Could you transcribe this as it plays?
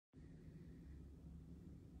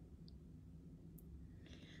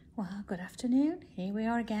Well, good afternoon. Here we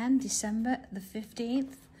are again, December the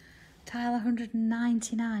 15th, tile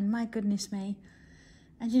 199. My goodness me.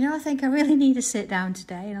 And you know, I think I really need to sit down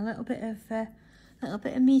today and a little bit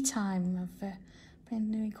of me time. I've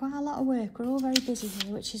been doing quite a lot of work. We're all very busy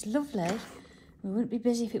here, which is lovely. We wouldn't be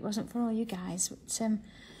busy if it wasn't for all you guys. But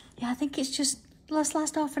yeah, I think it's just last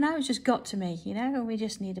half an hour has just got to me, you know, and we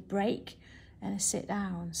just need a break and a sit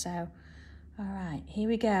down. So all right, here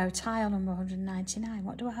we go, tile number 199.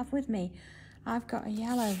 What do I have with me? I've got a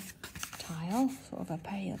yellow tile, sort of a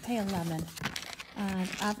pale lemon.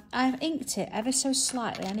 And I've inked it ever so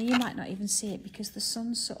slightly. I know you might not even see it because the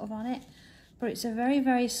sun's sort of on it, but it's a very,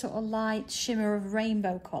 very sort of light shimmer of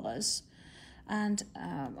rainbow colours. And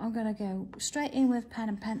I'm going to go straight in with pen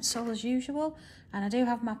and pencil as usual. And I do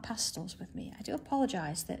have my pastels with me. I do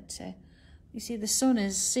apologise that, you see, the sun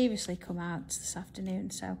has seriously come out this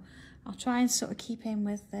afternoon, so I'll try and sort of keep in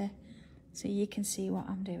with so you can see what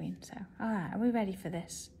I'm doing. So, all right, are we ready for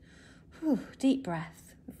this? Whew, deep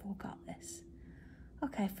breath. We've all got this.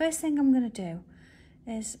 Okay, first thing I'm going to do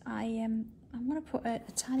is I'm going to put a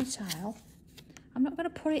tiny tile. I'm not going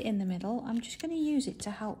to put it in the middle. I'm just going to use it to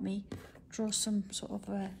help me draw some sort of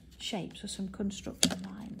shapes or some construction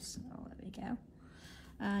lines. Oh, there we go.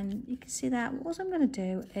 And you can see that. What I'm going to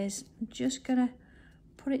do is I'm just going to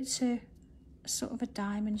put it to sort of a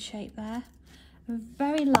diamond shape there, and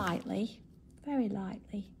very lightly,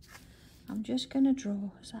 I'm just going to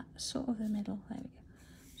draw, is that sort of the middle? There we go.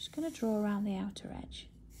 Just going to draw around the outer edge.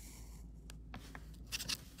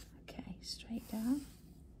 Okay, straight down.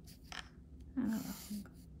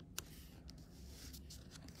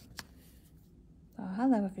 Oh,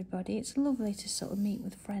 hello everybody. It's lovely to sort of meet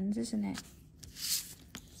with friends, isn't it?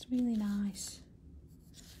 It's really nice.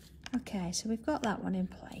 Okay, so we've got that one in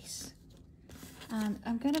place. And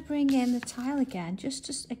I'm going to bring in the tile again, just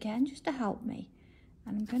to help me.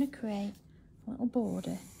 And I'm going to create a little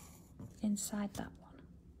border inside that one.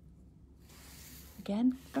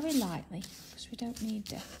 Again, very lightly, because we don't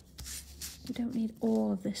need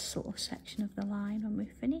all of this sort of section of the line when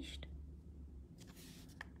we're finished.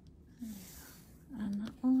 And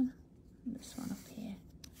that one, and this one up here.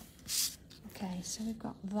 Okay, so we've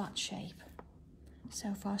got that shape.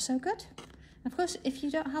 So far, so good. Of course, if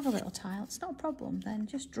you don't have a little tile, it's not a problem. Then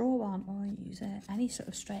just draw one or use any sort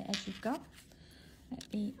of straight edge you've got.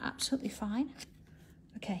 It'd be absolutely fine.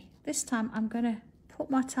 Okay, this time I'm going to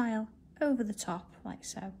put my tile over the top like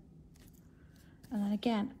so. And then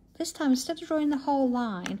again, this time instead of drawing the whole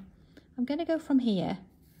line, I'm going to go from here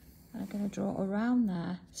and I'm going to draw around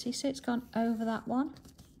there. See, so it's gone over that one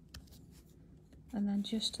and then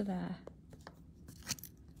just to there.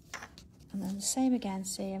 And then the same again,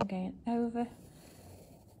 see, I'm going over.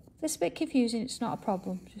 This is a bit confusing, it's not a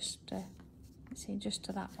problem. Just, see, just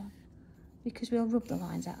to that one. Because we'll rub the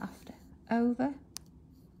lines out after. Over,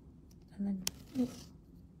 and then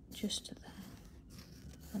just to there.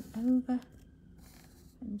 And over,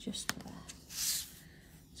 and just to there.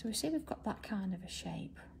 So we see we've got that kind of a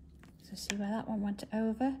shape. So see where that one went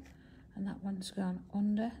over, and that one's gone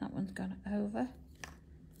under, that one's gone over.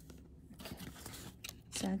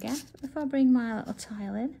 So again, if I bring my little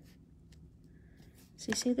tile in, so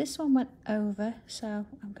you see this one went over, so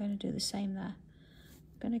I'm going to do the same there.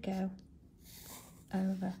 I'm going to go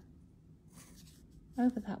over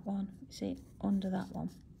that one, you see, under that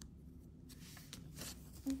one.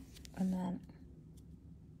 And then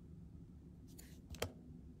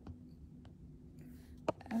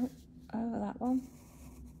over that one,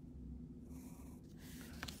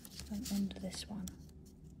 and under this one.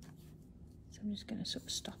 I'm just going to sort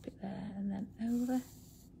of stop it there and then over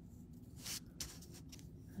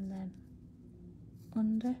and then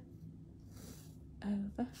under,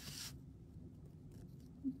 over,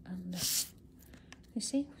 under. You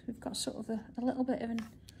see, we've got sort of a little bit of an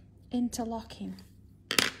interlocking.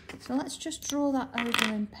 So let's just draw that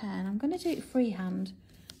over in pen. I'm going to do it freehand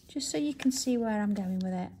just so you can see where I'm going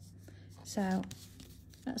with it. So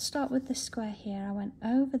let's start with this square here. I went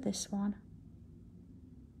over this one.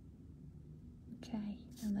 Okay,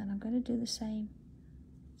 and then I'm going to do the same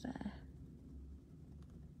there.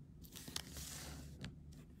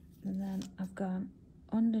 And then I've gone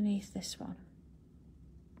underneath this one.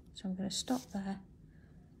 So I'm going to stop there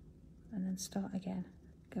and then start again,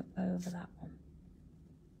 go over that one.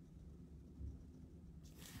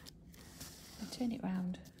 I turn it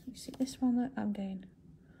round. You see this one that I'm going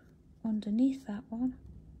underneath that one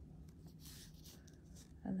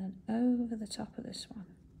and then over the top of this one.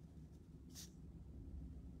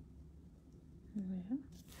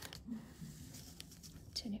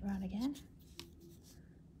 Turn it around again.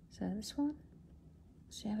 So this one,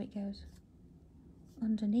 see how it goes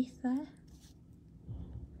underneath there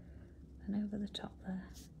and over the top there.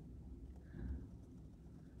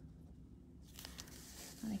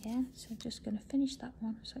 And again, so I'm just going to finish that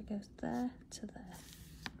one so it goes there to there.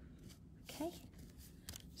 Okay,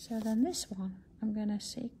 so then this one I'm going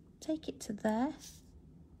to take it to there,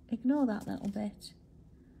 ignore that little bit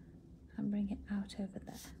and bring it out over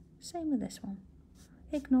there. Same with this one,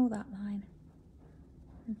 ignore that line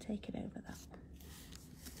and take it over that one.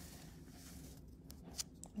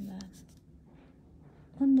 And then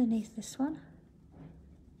underneath this one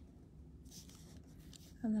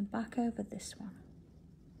and then back over this one.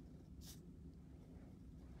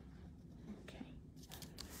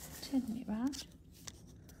 Turning it round,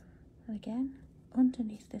 and again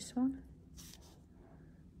underneath this one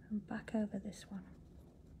and back over this one,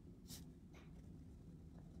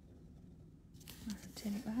 and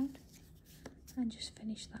turn it round and just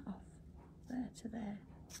finish that off there to there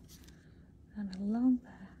and along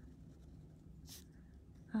there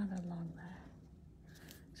and along there.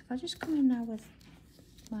 So if I just come in now with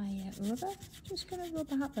my rubber, I'm just going to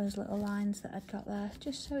rub out those little lines that I've got there,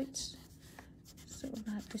 just so it's sort of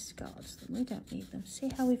like discards them. We don't need them.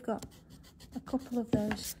 See how we've got a couple of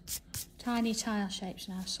those tiny tile shapes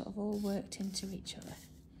now sort of all worked into each other.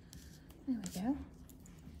 There we go.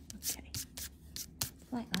 Okay,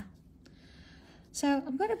 like that. So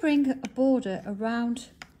I'm going to bring a border around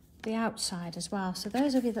the outside as well. So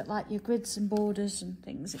those of you that like your grids and borders and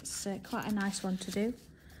things, it's quite a nice one to do.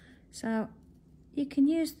 So you can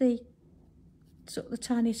use the sort of the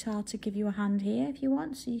tiny tile to give you a hand here if you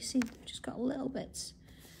want. So you see we've just got little bits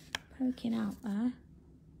poking out there.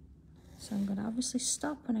 So I'm going to obviously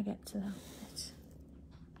stop when I get to that bit,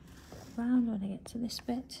 round when I get to this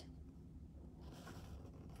bit,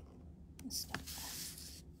 and stop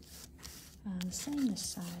there. And the same this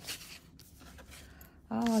side.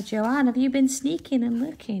 Oh, Joanne, have you been sneaking and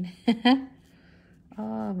looking?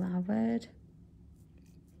 Oh my word.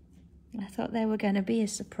 I thought they were going to be a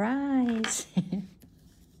surprise.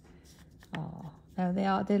 Oh, no,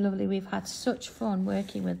 they're lovely. We've had such fun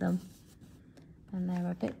working with them. And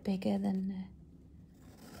they're a bit bigger than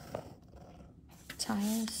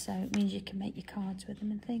tiles, so it means you can make your cards with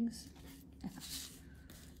them and things.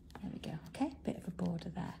 There we go. Okay, bit of a border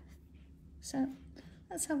there. So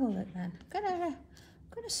let's have a look then. I'm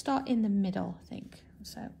gonna start in the middle, I think.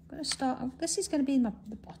 So I'm going to start. This is going to be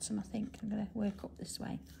the bottom, I think. I'm going to work up this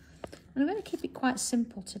way. And I'm going to keep it quite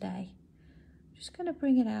simple today. I'm just going to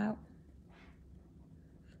bring it out.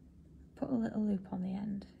 Put a little loop on the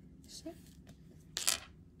end. See?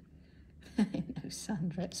 I know,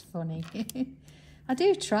 Sandra, it's funny. I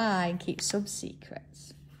do try and keep some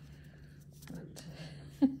secrets.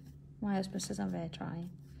 But my husband says I'm very trying.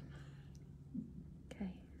 Okay,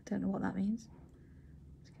 don't know what that means.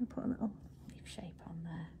 Just going to put a little leaf shape on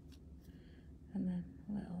there. And then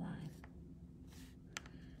a little line.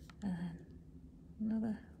 And then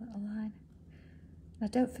another little line. Now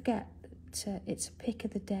don't forget that it's a pick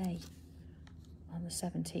of the day on the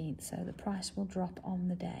 17th, so the price will drop on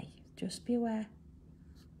the day. Just be aware.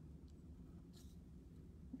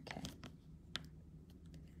 Okay.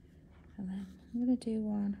 And then I'm going to do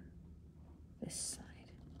one this side.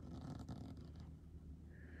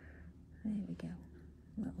 There we go.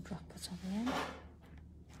 A little droplet on the end.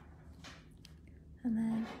 And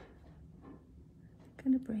then I'm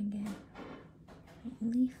going to bring in a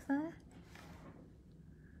little leaf there.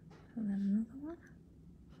 And then another one.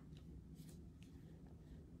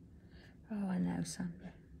 Oh, I know,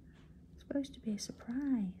 Sandra. It's supposed to be a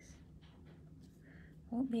surprise.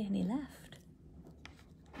 Won't be any left.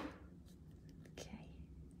 Okay.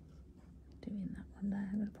 Doing that one there.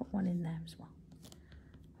 I'm going to put one in there as well.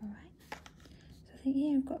 Alright. So I think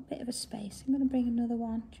here I've got a bit of a space. I'm going to bring another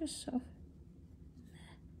one just sort of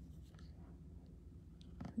there.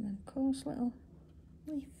 And then, of course, little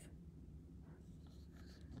leaf.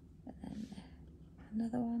 And then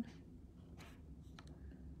another one.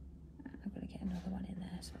 I'm going to get another one in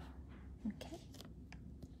there as well. Okay.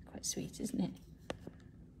 Quite sweet, isn't it?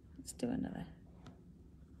 Let's do another.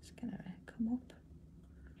 It's going to come up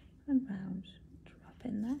and round, drop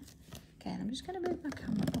in there. Okay, and I'm just going to move my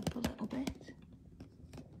camera up a little bit.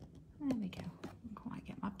 There we go. I can't quite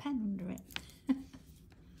get my pen under it.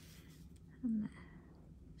 And there.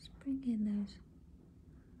 Just bring in those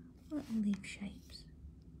little leaf shapes.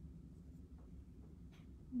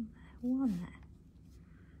 And there, one there.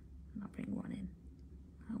 And I'll bring one in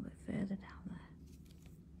a little bit further down there.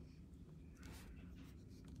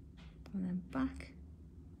 And then back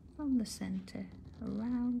from the centre,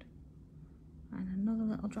 around, and another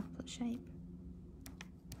little droplet shape.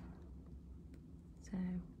 So,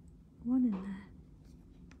 one in there,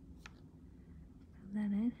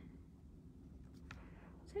 then in.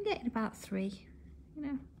 So I'm getting about 3, you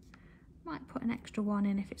know. Might put an extra one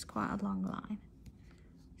in if it's quite a long line.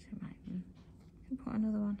 So I might can put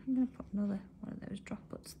another one. I'm going to put another one of those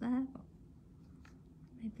droplets there, but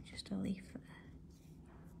maybe just a leaf there.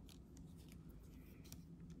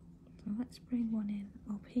 So let's bring one in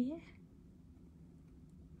up here.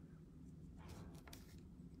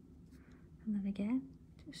 And then again,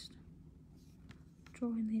 just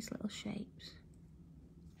drawing these little shapes.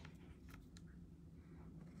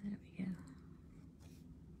 There we go.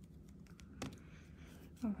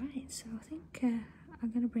 Alright, so I think I'm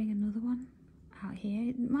going to bring another one out here.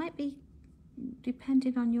 It might be,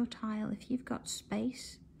 depending on your tile, if you've got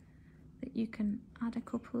space, that you can add a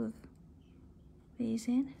couple of these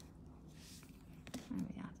in. There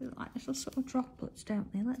we are. They look like little sort of droplets,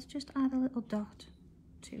 don't they? Let's just add a little dot,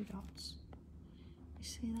 2 dots. You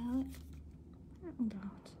see that? Look? Little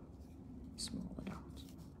dot, smaller dot.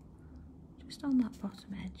 Just on that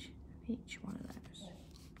bottom edge of each one of those.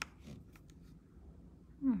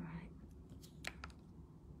 Alright.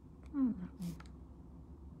 Oh, that one.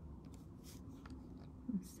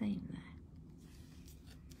 And same there.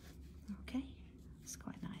 Okay, that's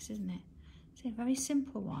quite nice, isn't it? It's a very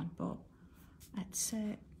simple one, but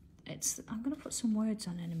I'm going to put some words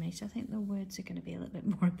on in a minute. I think the words are going to be a little bit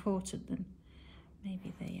more important than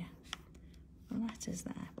maybe the letters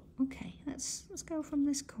there. But okay, let's go from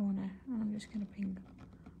this corner, and I'm just going to bring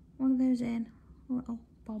one of those in, a little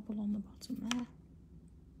bobble on the bottom there,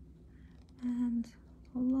 and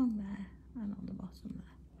along there, and on the bottom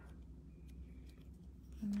there.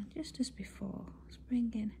 And then just as before, let's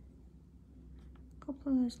bring in a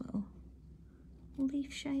couple of those little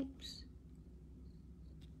leaf shapes.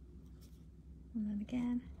 And then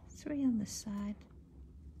again, 3 on this side.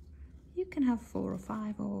 You can have 4 or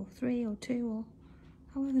 5 or 3 or 2 or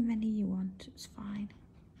however many you want, it's fine.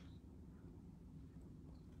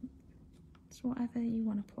 It's whatever you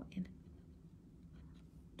want to put in.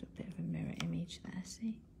 Do a bit of a mirror image there,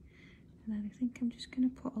 see? And then I think I'm just going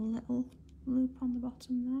to put a little loop on the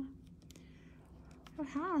bottom there. Oh, it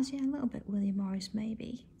has, yeah, a little bit William Morris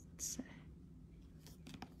maybe. It's,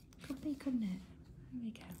 could be, couldn't it? There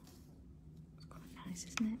we go. It's quite nice,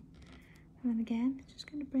 isn't it? And then again,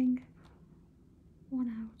 just going to bring one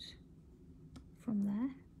out from there.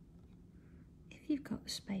 If you've got the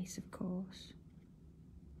space, of course.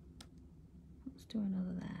 Let's do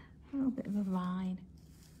another there. A little bit of a vine.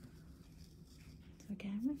 So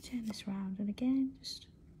again, I'm going to turn this round, and again, just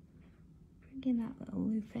bring in that little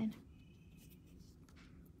loop in.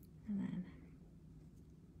 And then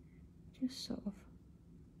just sort of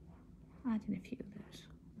adding a few of those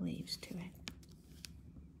leaves to it.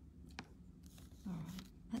 Alright,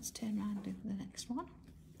 let's turn around and do the next one.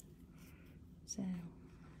 So,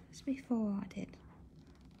 as before I did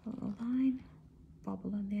a little line,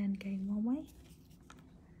 bobble on the end going one way,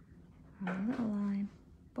 and a little line,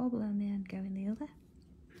 bobble on the end going the other.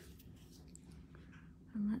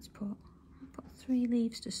 And let's put 3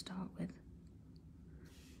 leaves to start with.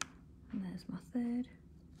 And there's my 3rd.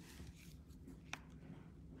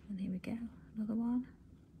 And here we go, another one,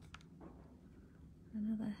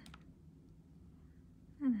 another,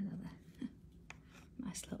 and another.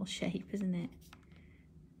 Nice little shape, isn't it?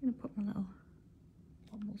 I'm going to put my little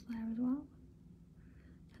bubbles there as well.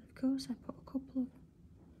 And of course I put a couple of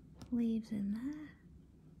leaves in there.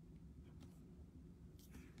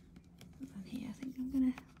 And then here I think I'm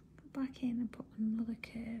going to go back in and put another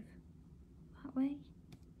curve that way.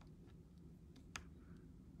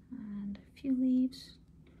 And a few leaves.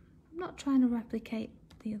 I'm not trying to replicate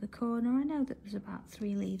the other corner. I know that there's about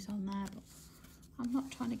 3 leaves on there, but I'm not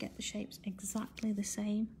trying to get the shapes exactly the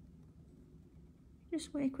same.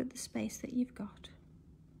 Just work with the space that you've got.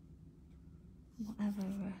 Whatever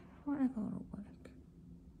will work.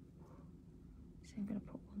 So I'm going to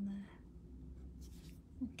put one there.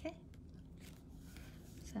 Okay.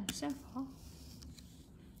 So far,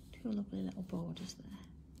 2 lovely little borders there.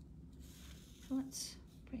 So let's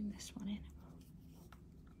bring this one in.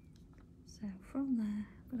 So from there,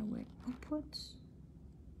 I'm going to work upwards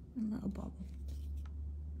and a little bobble.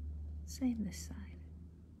 Same this side,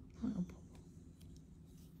 a little bobble.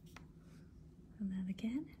 And then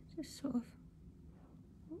again, just sort of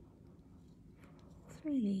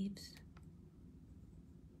 3 leaves.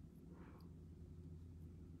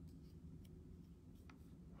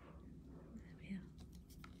 There we are.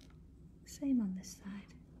 Same on this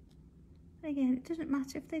side. Again, it doesn't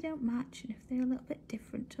matter if they don't match and if they're a little bit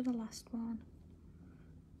different to the last one.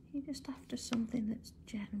 You're just after something that's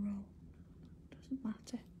general. Doesn't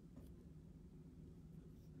matter.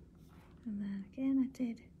 And then again I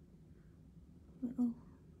did a little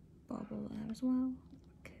bobble there as well,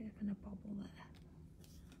 a curve and a bobble there.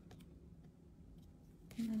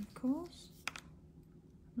 And then of course,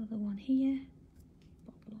 another one here,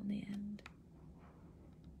 bobble on the end.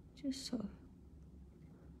 Just sort of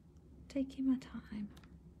taking my time.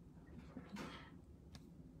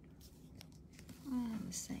 And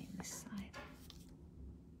the same this side.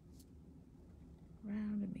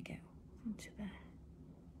 Round and we go into there.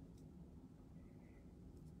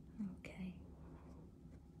 Okay.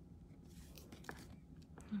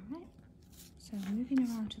 Alright, so moving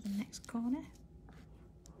around to the next corner.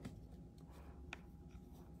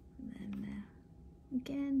 And then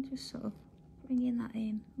again, just sort of bringing that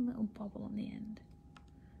in, a little bobble on the end.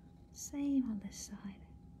 Same on this side.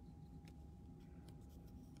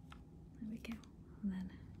 There we go. And then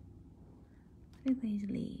with these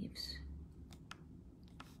leaves.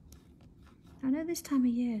 I know this time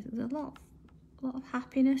of year there's a lot of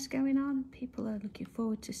happiness going on. People are looking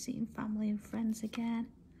forward to seeing family and friends again.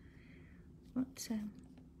 But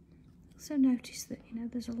also notice that, you know,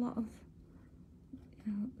 there's a lot of,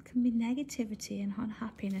 you know, can be negativity and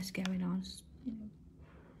unhappiness going on. You know,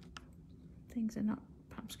 things are not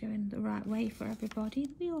perhaps going the right way for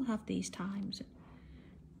everybody. We all have these times. It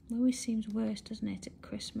always seems worse, doesn't it, at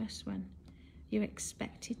Christmas, when you're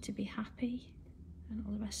expected to be happy and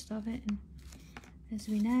all the rest of it. And as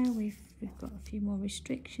we know, we've got a few more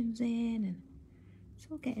restrictions in, and it's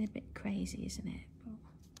all getting a bit crazy, isn't it? But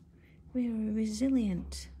we're a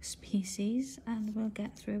resilient species, and we'll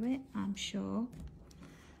get through it, I'm sure.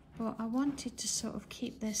 But I wanted to sort of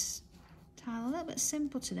keep this tile a little bit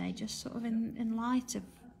simple today, just sort of in light of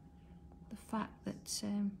the fact that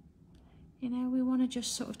you know, we want to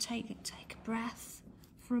just sort of take a breath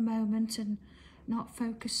for a moment and not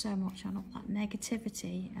focus so much on all that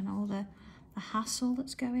negativity and all the hassle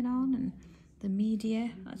that's going on and the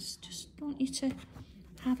media. I just want you to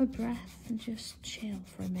have a breath and just chill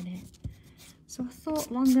for a minute. So I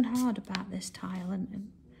thought long and hard about this tile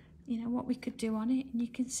and you know, what we could do on it, and you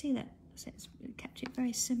can see that it's kept it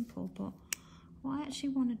very simple. But what I actually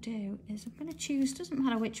want to do is I'm going to choose, doesn't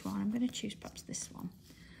matter which one, I'm going to choose perhaps this one.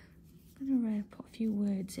 I'm going to put a few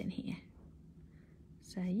words in here.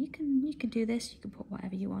 So you can do this, you can put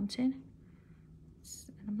whatever you want in.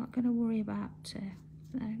 And I'm not going to worry about,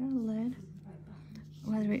 I'm going to learn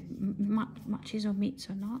whether it matches or meets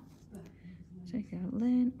or not. So you go,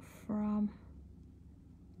 learn from,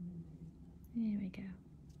 here we go,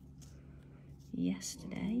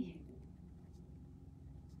 yesterday.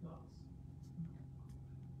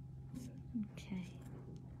 Okay.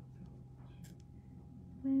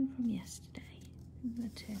 Learn from yesterday. I'm going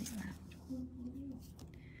to turn it around.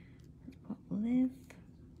 Let's put live.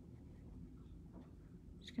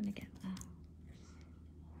 Just going to get that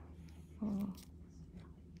for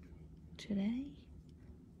today.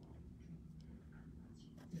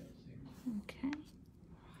 Okay.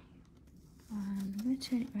 And I'm going to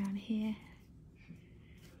turn it around here.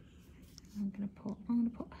 I'm going to put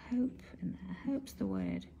hope in there. Hope's the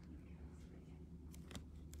word.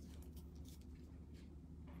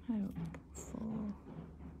 Hope for,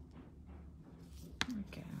 there we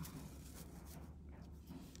go.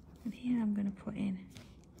 And here I'm going to put in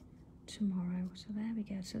tomorrow. So there we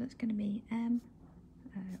go. So that's going to be M-O-R-O-W.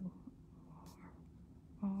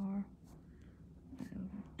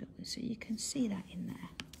 So you can see that in there.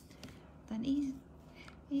 Then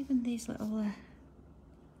even these little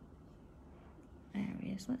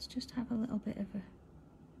areas, let's just have a little bit of a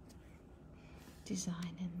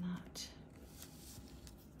design in that.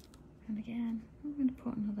 And again, I'm going to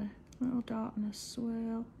put another little dot and a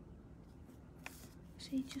swirl.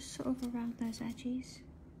 See, just sort of around those edges.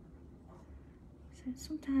 So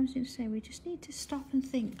sometimes you say we just need to stop and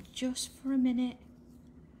think just for a minute.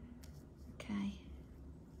 Okay.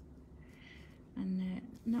 And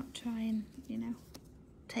not try and, you know,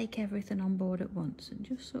 take everything on board at once, and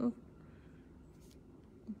just sort of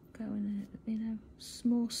go in, you know,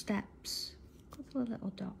 small steps, a couple of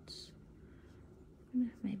little dots.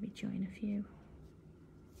 Maybe join a few.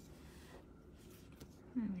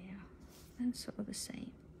 There we are. And sort of the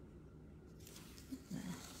same. There.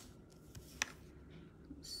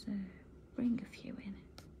 Let's bring a few in.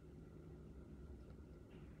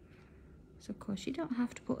 So of course you don't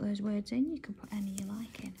have to put those words in. You can put any you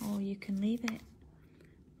like in, or you can leave it,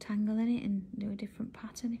 tangle in it, and do a different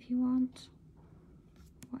pattern if you want.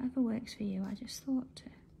 Whatever works for you. I just thought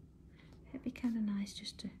it'd be kind of nice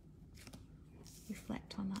just to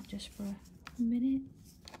reflect on that just for a minute.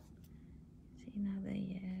 See now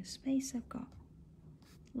the space I've got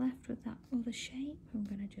left with that other shape, I'm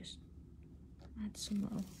going to just add some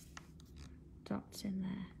little dots in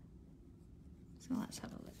there. So let's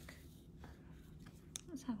have a look.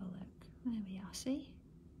 Let's have a look. There we are, see?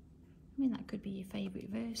 I mean, that could be your favourite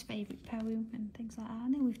verse, favourite poem and things like that. I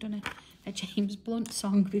know we've done a James Blunt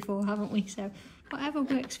song before, haven't we? So whatever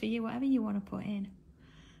works for you, whatever you want to put in.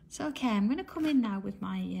 So, okay, I'm going to come in now with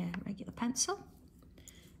my regular pencil.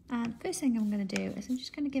 And first thing I'm going to do is I'm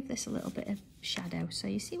just going to give this a little bit of shadow. So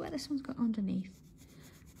you see where this one's got underneath?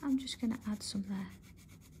 I'm just going to add some there.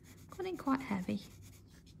 Going in quite heavy.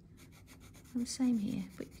 And the same here,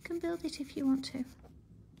 but you can build it if you want to.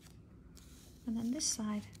 And then this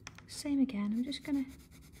side, same again. I'm just going to...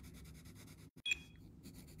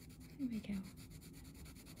 Here we go.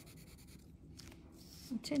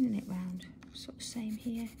 I'm turning it round. Sort of same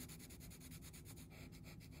here.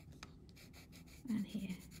 And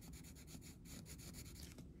here.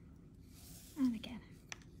 And again.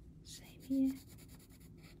 Same here.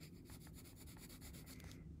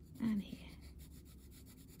 And here.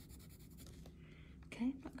 Okay,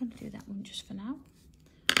 I'm not going to do that one just for now.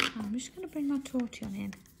 I'm just going to bring my tortillon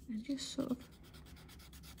in and just sort of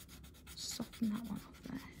soften that one off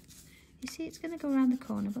there. You see it's going to go around the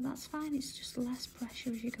corner, but that's fine. It's just less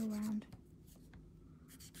pressure as you go around.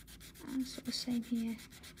 And sort of same here.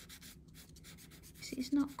 You see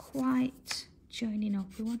it's not quite joining up.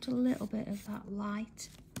 We want a little bit of that light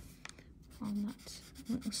on that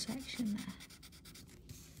little section there.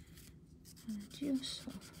 And just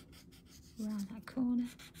sort of around that corner.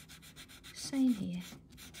 Same here.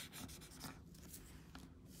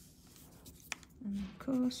 And then of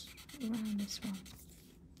course around this one.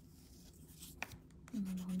 And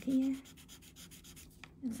along here.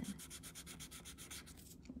 And then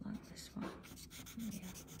along this one. There we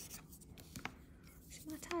are. See,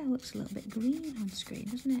 my tile looks a little bit green on screen,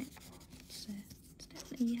 doesn't it? It's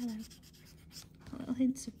definitely yellow. Little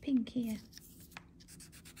hints of pink here.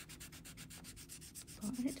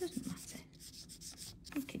 But it doesn't matter.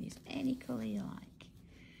 You can use any colour you like.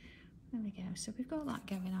 There we go. So we've got that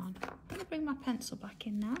going on. I'm going to bring my pencil back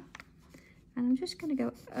in now. And I'm just going to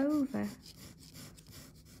go over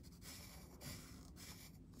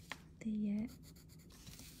the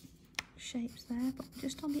shapes there, but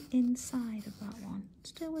just on the inside of that one.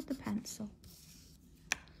 Still with the pencil.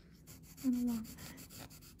 And along there.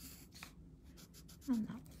 And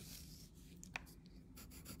that one.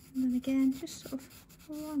 And then again, just sort of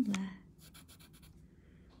along there.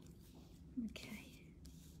 Okay,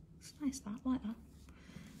 it's nice that, like that.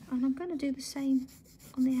 And I'm going to do the same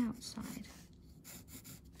on the outside.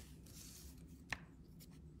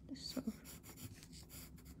 Just sort of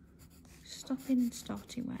stopping and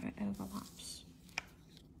starting where it overlaps.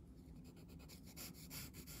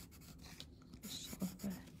 Just sort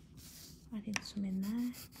of adding some in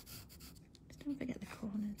there. Just don't forget the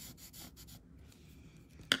corners.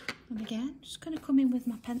 And again, just going to come in with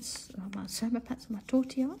my pencil, my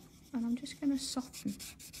tortillon, and I'm just going to soften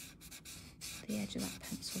the edge of that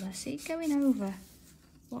pencil there. See, going over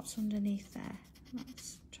what's underneath there.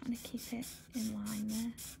 That's trying to keep it in line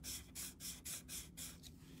there.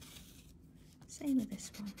 Same with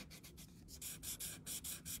this one.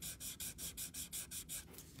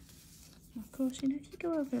 And of course, you know, if you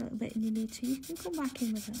go over a little bit and you need to, you can come back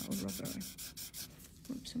in with a little rubber and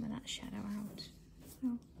rub some of that shadow out.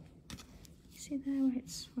 So, see there where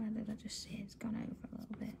it's, where did I just see it's gone over a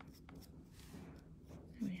little bit.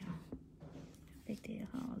 There we are. Big deal.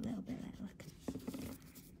 Oh, a little bit there, look.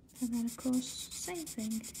 And then of course, same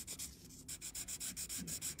thing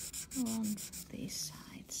along these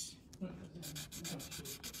sides.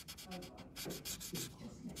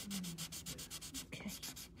 Okay.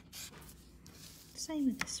 Same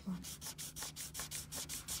with this one.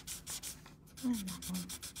 And that one.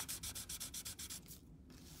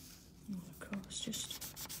 And of course, just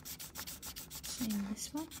same with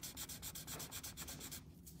this one.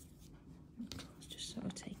 And of course, just sort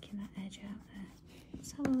of taking that edge out there.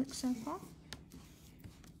 Let's have a look so far.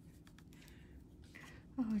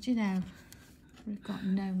 Oh, do you know, we've got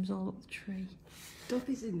gnomes all up the tree.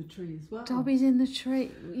 Dobby's in the tree as well. Dobby's in the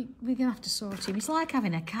tree. We're going to have to sort him. It's like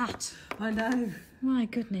having a cat. I know. My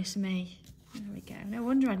goodness me. There we go. No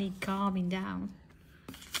wonder I need calming down.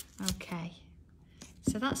 Okay.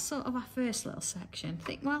 So that's sort of our first little section. I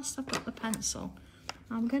think whilst I've got the pencil,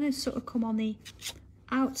 I'm going to sort of come on the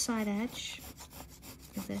outside edge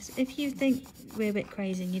of this. If you think we're a bit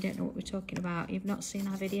crazy and you don't know what we're talking about, you've not seen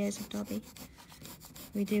our videos of Dobby,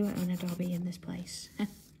 we do own a Dobby in this place. And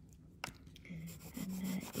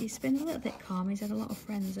he's been a little bit calm. He's had a lot of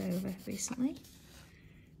friends over recently.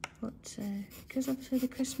 But because obviously the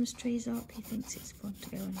Christmas tree's up, he thinks it's fun to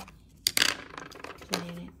go and play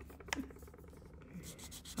in it.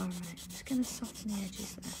 Alright, I'm just going to soften the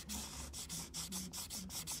edges there.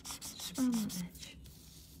 around that edge.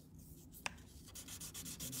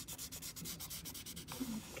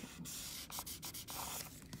 Okay.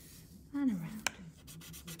 And around.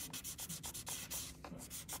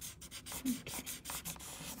 Okay.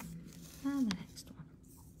 And the next one.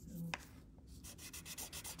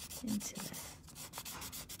 Into there.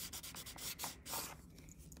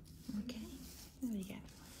 Okay, there we go.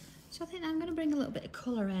 So I think I'm going to bring a little bit of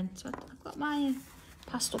colour in. So I've got my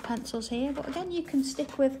pastel pencils here, but again you can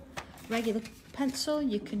stick with regular pencil,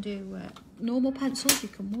 you can do normal pencils, you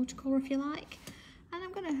can watercolour if you like. And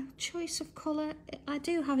I'm going to choice of colour. I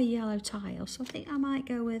do have a yellow tile, so I think I might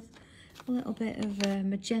go with a little bit of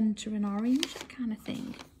magenta and orange, that kind of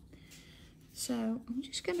thing. So I'm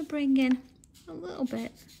just going to bring in a little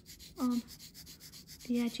bit on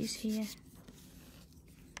the edges here.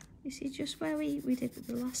 You see just where we did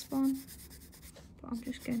the last one, but I'm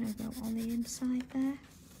just going to go on the inside there.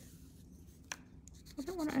 I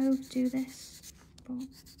don't want to overdo this, but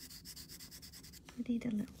we need a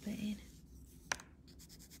little bit in.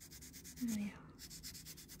 There we are.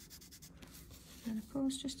 And of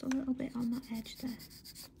course just a little bit on that edge there.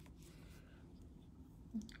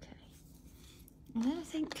 Okay. And then I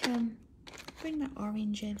think bring that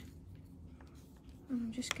orange in. And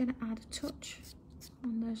I'm just going to add a touch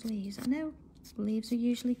on those leaves. I know leaves are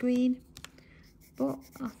usually green, but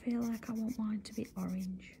I feel like I want mine to be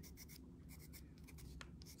orange.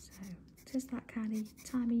 So it is that kind of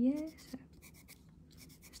time of year, so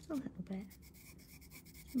just a little bit.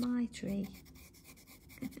 It's my tree.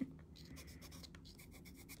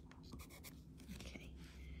 Okay,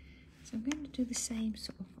 so I'm going to do the same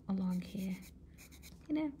sort of along here.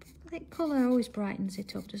 You know, I think colour always brightens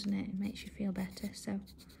it up, doesn't it? It makes you feel better. So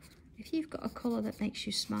if you've got a colour that makes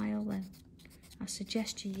you smile, then I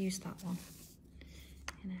suggest you use that one.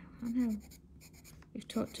 You know, I know we've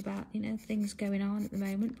talked about, you know, things going on at the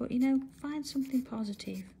moment, but, you know, find something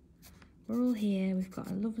positive. We're all here, we've got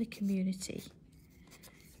a lovely community.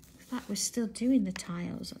 The fact we're still doing the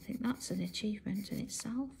tiles, I think that's an achievement in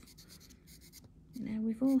itself. You know,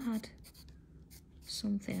 we've all had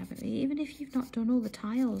something, haven't we? Even if you've not done all the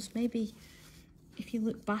tiles, maybe if you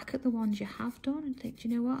look back at the ones you have done and think, do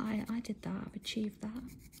you know what, I did that, I've achieved that.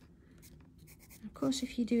 And of course,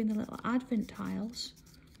 if you're doing the little advent tiles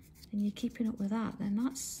and you're keeping up with that, then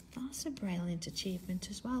that's a brilliant achievement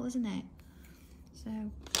as well, isn't it? So,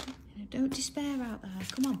 you know, don't despair out there.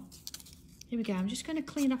 Come on. Here we go. I'm just going to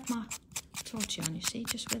clean off my tortillon, you see,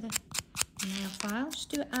 just with a nail file. Just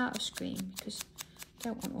do it out of screen because I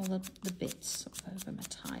don't want all the bits over my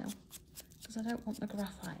tile. Because I don't want the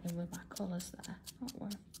graphite in with my colours there. Not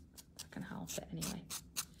worth. I can help it anyway.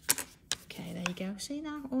 Okay, there you go. See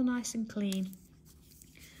now, all nice and clean.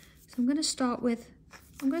 So I'm going to start with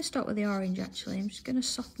the orange actually. I'm just going to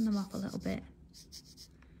soften them up a little bit.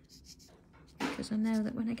 Because I know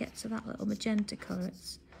that when I get to that little magenta colour,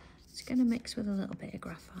 it's going to mix with a little bit of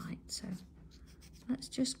graphite. So let's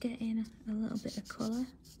just get in a little bit of colour.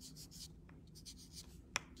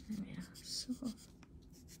 There we are, sort of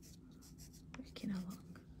working along.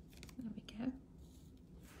 There we go.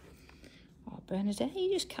 Oh, Bernadette,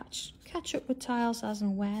 you just catch up with tiles as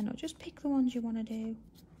and when, or just pick the ones you want to do.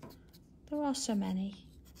 There are so many.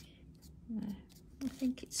 I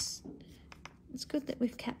think it's good that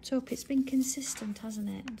we've kept up. It's been consistent, hasn't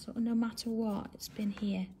it? Sort of no matter what, it's been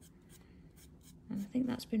here. And I think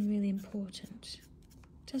that's been really important.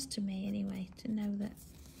 Just to me anyway, to know that,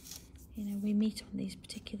 you know, we meet on these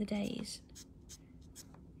particular days.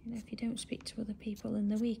 You know, if you don't speak to other people in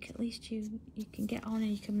the week, at least you can get on and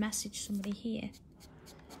you can message somebody here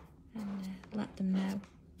and let them know.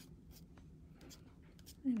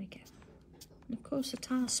 There we go. And of course the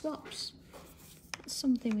tile swaps. That's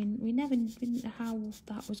something we didn't know how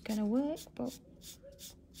that was going to work, but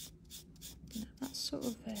you know, that's sort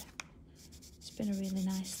of it's been a really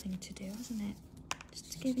nice thing to do, hasn't it?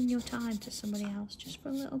 Just giving your time to somebody else just for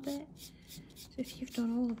a little bit. So if you've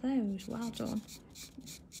done all of those, well done.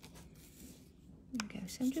 There we go.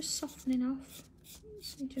 So I'm just softening off.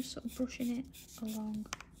 So just sort of brushing it along.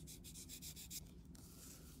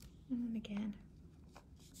 And then again.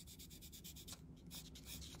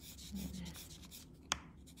 And there.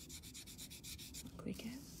 Look we go.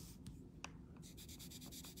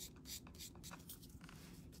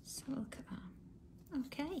 So look at that.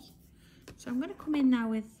 Okay. So I'm going to come in now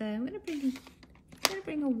with I'm going to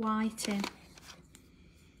bring a white in.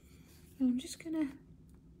 And I'm just going to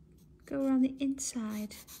go around the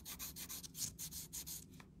inside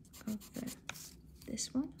of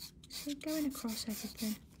this one. So going across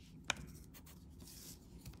everything.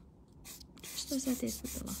 Just as I did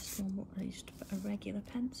with the last one, but I used to put a regular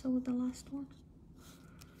pencil with the last one.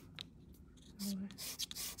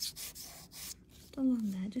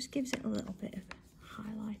 along there, just gives it a little bit of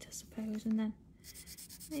highlight, I suppose, and then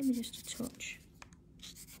maybe just a touch,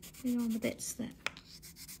 you know, on the bits that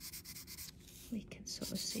we can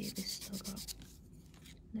sort of see we've still got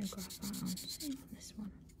no graphite on. Same on this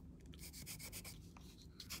one.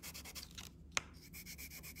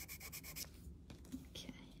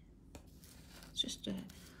 Okay, just do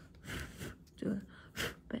a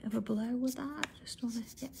bit of a blow with that. Just want to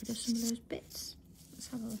get rid of some of those bits. Let's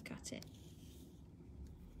have a look at it.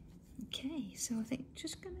 Okay, so I think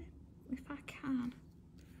just gonna, if I can,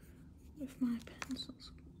 with my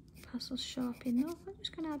pencil's sharp enough, I'm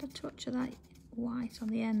just gonna add a touch of that white on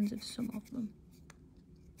the ends of some of them.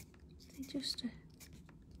 Just to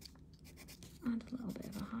add a little bit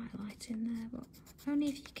of a highlight in there, but only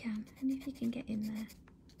if you can, get in there.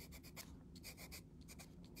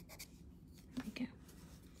 There we go.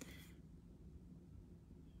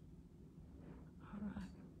 Alright.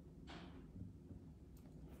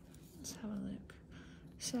 Let's have a look.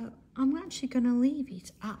 So I'm actually going to leave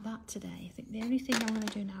it at that today. I think the only thing I want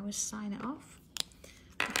to do now is sign it off.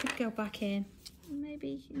 I could go back in and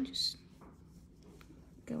maybe just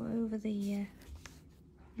go over the, you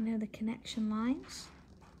know, the connection lines.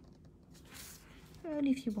 But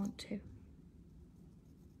only if you want to.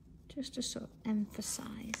 Just to sort of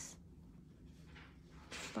emphasise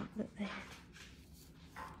the fact that they're...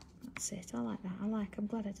 That's it, I like that. I'm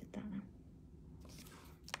glad I did that now.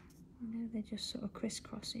 You know, they're just sort of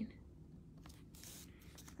crisscrossing.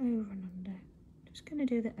 Over and under. Just going to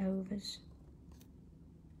do the overs.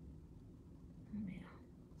 There we are.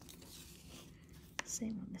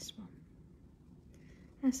 Same on this one.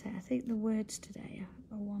 That's it. I think the words today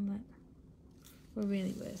are one that were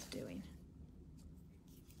really worth doing.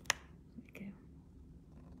 There we go.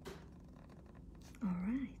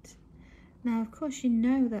 Alright. Now, of course, you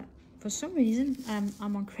know that for some reason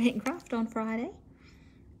I'm on Create and Craft on Friday.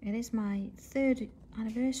 It is my 3rd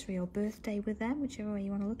anniversary or birthday with them, whichever way you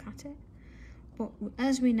want to look at it. But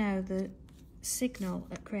as we know, the signal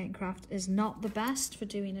at Create and Craft is not the best for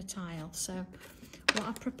doing a tile. So what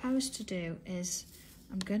I propose to do is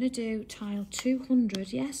I'm going to do tile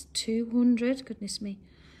 200, yes, 200, goodness me,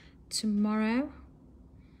 tomorrow.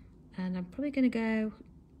 And I'm probably going to go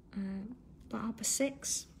about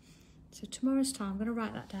 6. So tomorrow's tile, I'm going to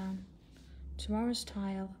write that down. Tomorrow's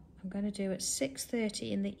tile I'm going to do at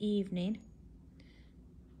 6:30 in the evening.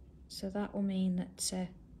 So that will mean that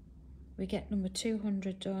we get number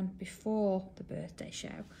 200 done before the birthday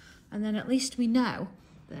show. And then at least we know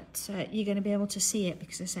that you're going to be able to see it,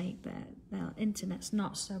 because I say the internet's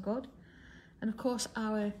not so good. And of course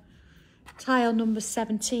our tile number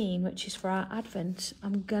 17, which is for our Advent,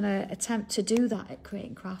 I'm going to attempt to do that at Create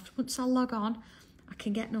and Craft. Once I log on, I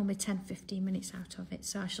can get normally 10-15 minutes out of it.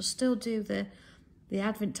 So I shall still do the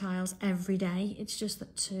Advent tiles every day. It's just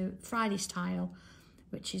that to Friday's tile,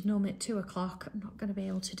 which is normally at 2 o'clock, I'm not going to be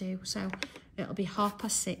able to do. So it'll be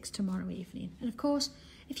 6:30 tomorrow evening. And of course,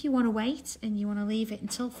 if you want to wait and you want to leave it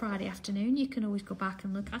until Friday afternoon, you can always go back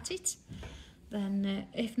and look at it. Then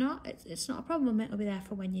if not, it's not a problem. It'll be there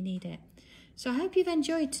for when you need it. So I hope you've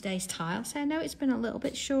enjoyed today's tile. So I know it's been a little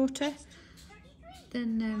bit shorter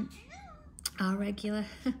than our regular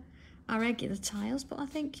tiles, but I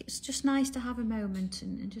think it's just nice to have a moment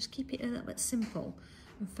and just keep it a little bit simple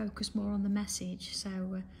and focus more on the message. So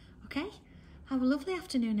okay, have a lovely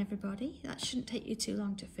afternoon, everybody. That shouldn't take you too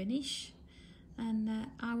long to finish, and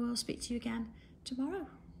I will speak to you again tomorrow.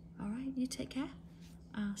 All right, you take care.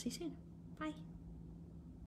 I'll see you soon. Bye.